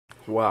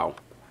Wow.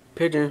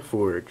 Pigeon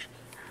Forge.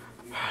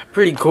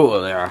 Pretty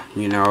cool there,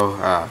 you know.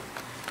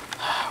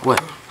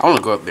 What? I want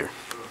to go up there.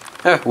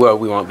 Well,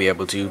 we won't be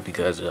able to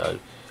because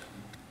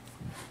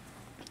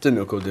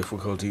technical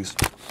difficulties.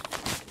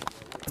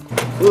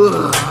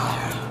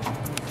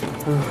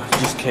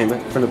 Just came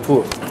back from the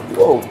pool.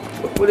 Whoa,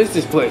 what is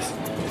this place?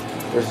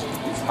 There's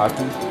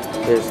hockey.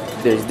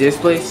 There's this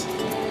place.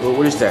 Well,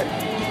 what is that?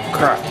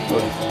 Crap.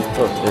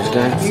 Oh, there's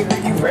guns. You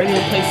ready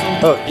to play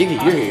some? Oh, Iggy,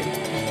 you're here.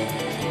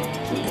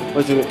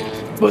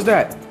 What's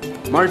that?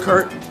 Mario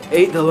Kart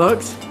 8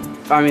 Deluxe?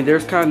 I mean,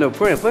 there's kind of no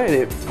point in playing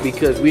it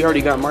because we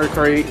already got Mario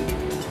Kart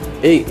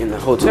 8 in the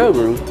hotel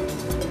room.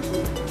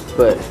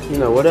 But, you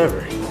know,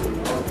 whatever.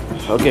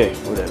 Okay,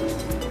 whatever.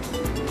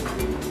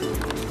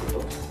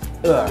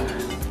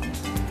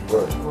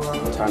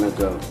 Time to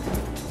go.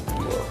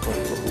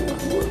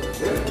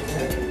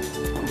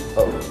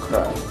 Oh,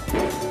 crap.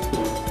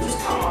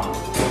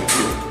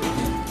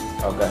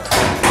 Okay.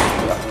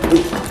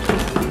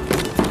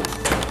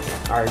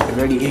 Alright, you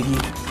ready, Iggy?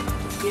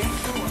 Yeah,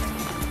 sure.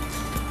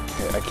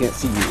 Okay, I can't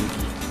see you,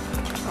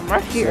 Iggy. I'm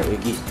right here. So,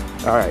 Iggy.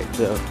 Alright,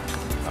 so.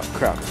 Oh,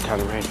 crap, it's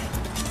kind of raining.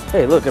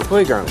 Hey, look, a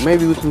playground.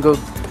 Maybe we can go.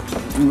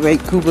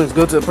 Make Koopalings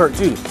go to the park,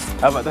 too.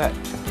 How about that?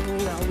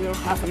 No, we don't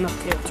have enough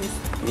characters.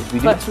 Yes, we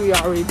do. Plus, we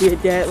already did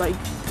that like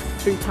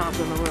 3 times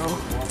in a row.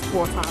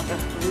 4 times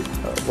actually.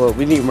 Well,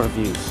 we need more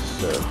views,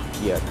 so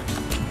yeah.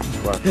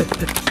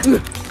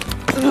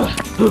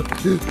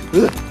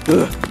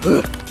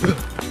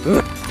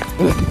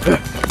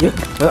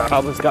 I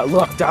almost got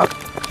locked out.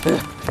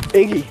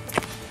 Iggy.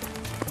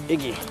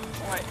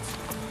 What?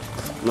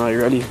 Now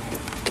you ready?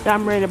 Yeah,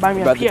 I'm ready to buy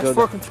me a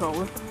PS4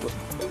 controller.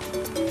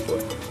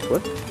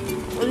 What?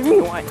 What do you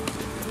mean, what?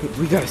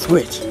 We got a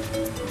Switch. I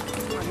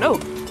know.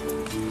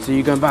 So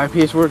you gonna buy a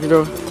PS4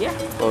 controller? Yeah.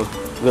 Well,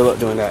 good luck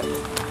doing that.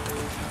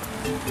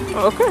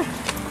 Okay.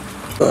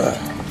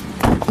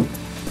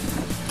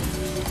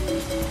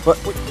 What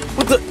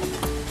the?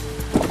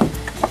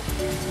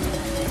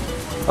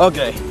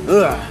 Okay.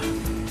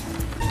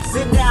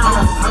 Sit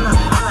down.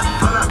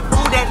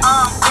 Who that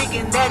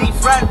thinking that he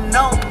frontin'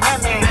 no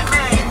man?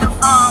 Get the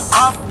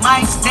off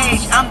my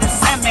stage. I'm the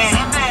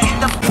Sandman.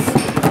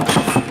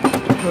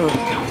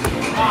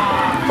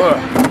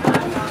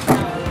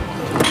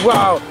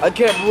 Wow, I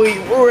can't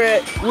believe we're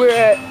at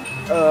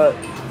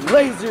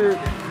laser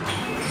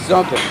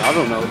something. I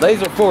don't know.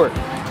 Laser Fort.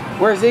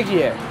 Where's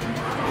Iggy at?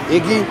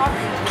 Iggy?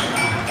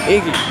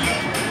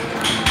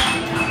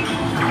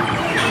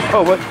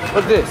 Oh,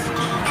 what's this?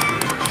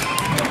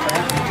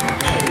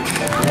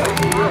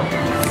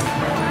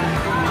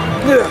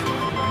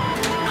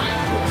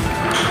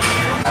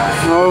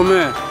 Oh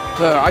man,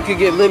 I could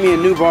get Lemmy a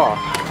new ball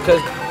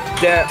because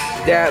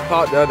Dad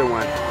popped the other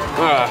one.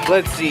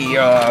 Let's see.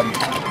 God,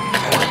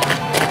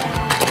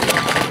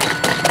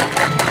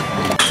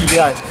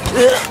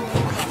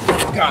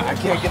 I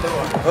can't get the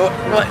ball.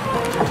 What?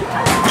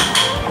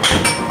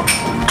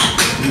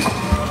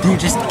 You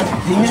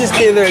just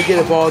get in there and get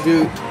a ball,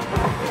 dude.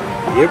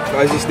 Yep,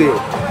 I just did.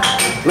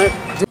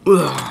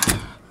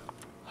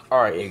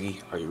 All right,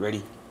 Iggy, are you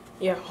ready?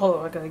 Yeah, hold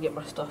on. I gotta get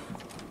my stuff.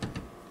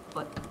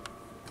 What?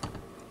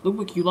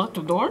 Ludwig, you locked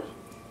the door?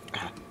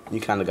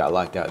 You kind of got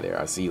locked out there.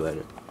 I'll see you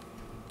later.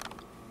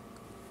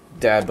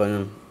 Dad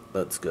button,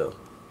 let's go.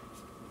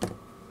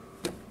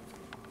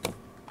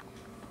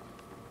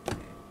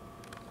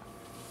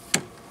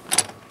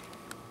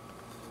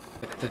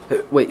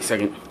 Wait a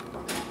second.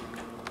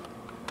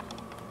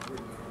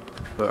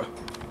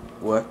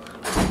 What?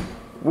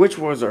 Which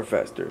ones are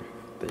faster?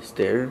 The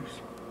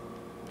stairs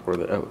or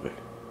the elevator?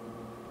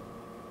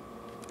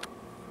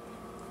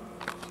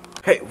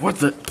 Hey, what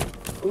the?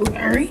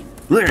 Larry?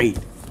 Larry!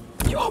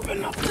 You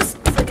open up this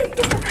freaking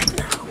door right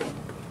now.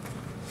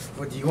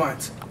 What do you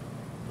want?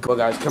 Well,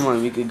 guys, come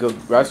on. We could go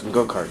ride some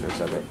go-karts or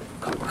something.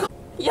 Come on.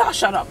 Y'all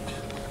shut up.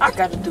 I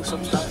gotta do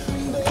some stuff.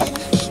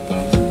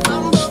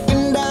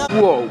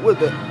 Whoa, what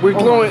the? We're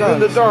glowing in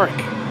the dark.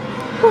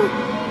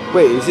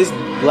 Wait, is this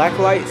black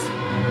lights?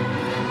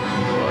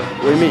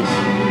 What do you mean?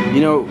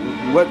 You know,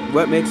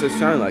 what makes us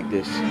shine like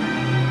this?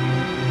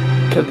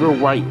 Because we're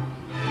white.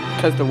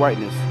 Because the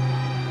whiteness.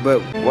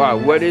 But, wow,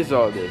 what is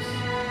all this?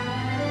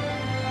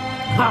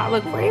 Ah,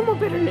 look, way more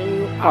better than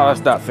you. Oh, that's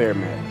not fair,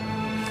 man.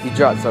 You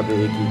dropped something,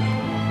 Iggy.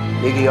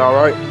 Iggy,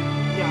 alright?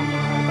 Yeah, I'm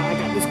alright, but I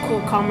got this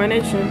cool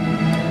combination.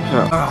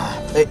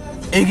 Hey,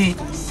 Iggy.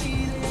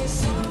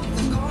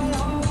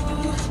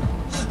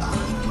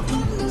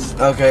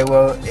 Okay,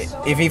 well,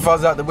 if he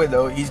falls out the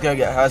window, he's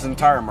gonna have some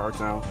tire marks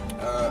now.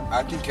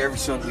 I think every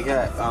song we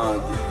had,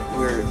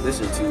 we're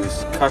listening to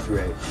is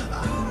copyright.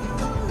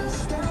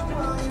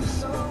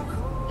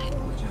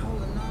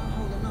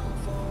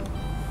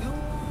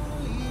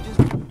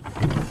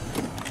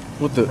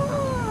 What the?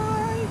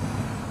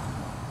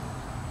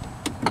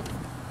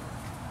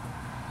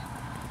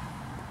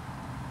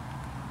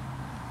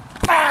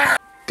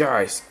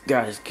 Guys,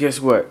 guess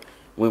what?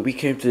 When we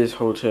came to this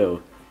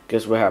hotel,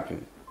 guess what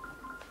happened?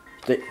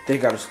 They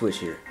got a switch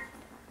here.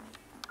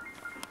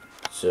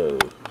 So,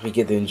 we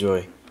get to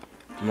enjoy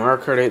Mario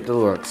Kart 8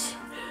 Deluxe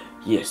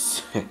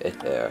Yes.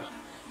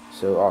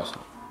 So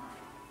awesome.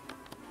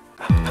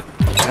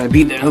 Gotta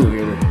beat that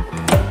elevator.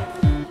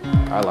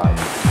 I lied.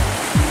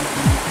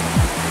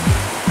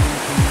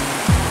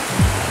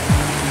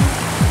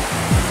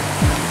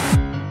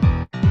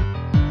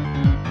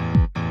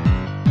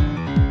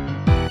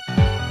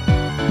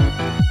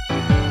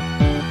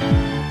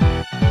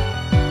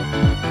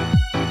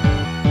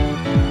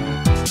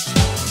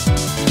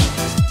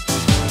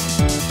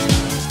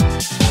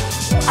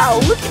 Wow,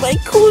 look at my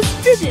cool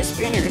fidget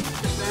spinner.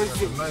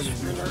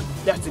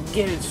 That's a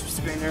get it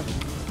spinner.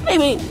 Hey,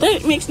 wait,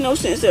 that makes no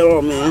sense at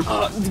all, man.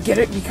 Get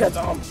it because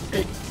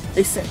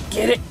they said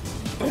get it,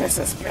 and it's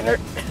a spinner.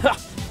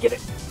 Get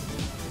it.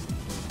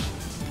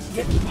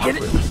 Get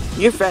it.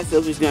 Your fat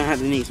self is gonna have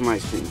to need some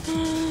ice cream.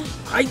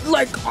 I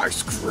like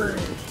ice cream.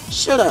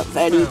 Shut up,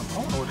 fatty.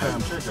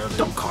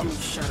 Don't call me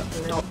shut up.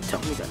 Don't tell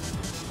me that.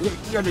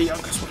 You're the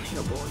youngest one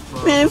here,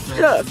 boy. Man,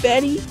 shut up,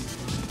 fatty.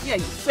 Yeah,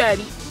 you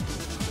fatty.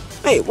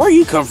 Hey, where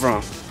you come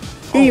from?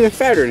 You're even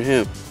fatter than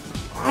him.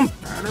 I'm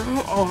fatter.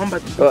 Oh, I'm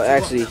about to. Well,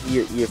 actually,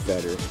 you're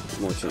fatter.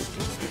 More sense.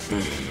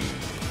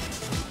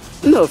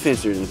 No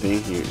offense or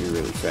anything. You're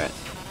really fat.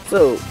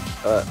 So,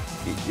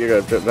 you're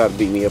about to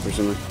beat me up or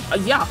something?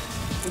 Yeah.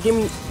 Give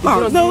me.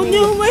 Oh,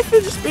 no, my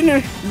fidget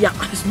spinner. Yeah,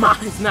 it's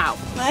mine now.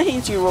 I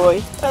hate you,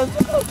 Roy.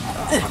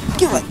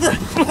 Give it.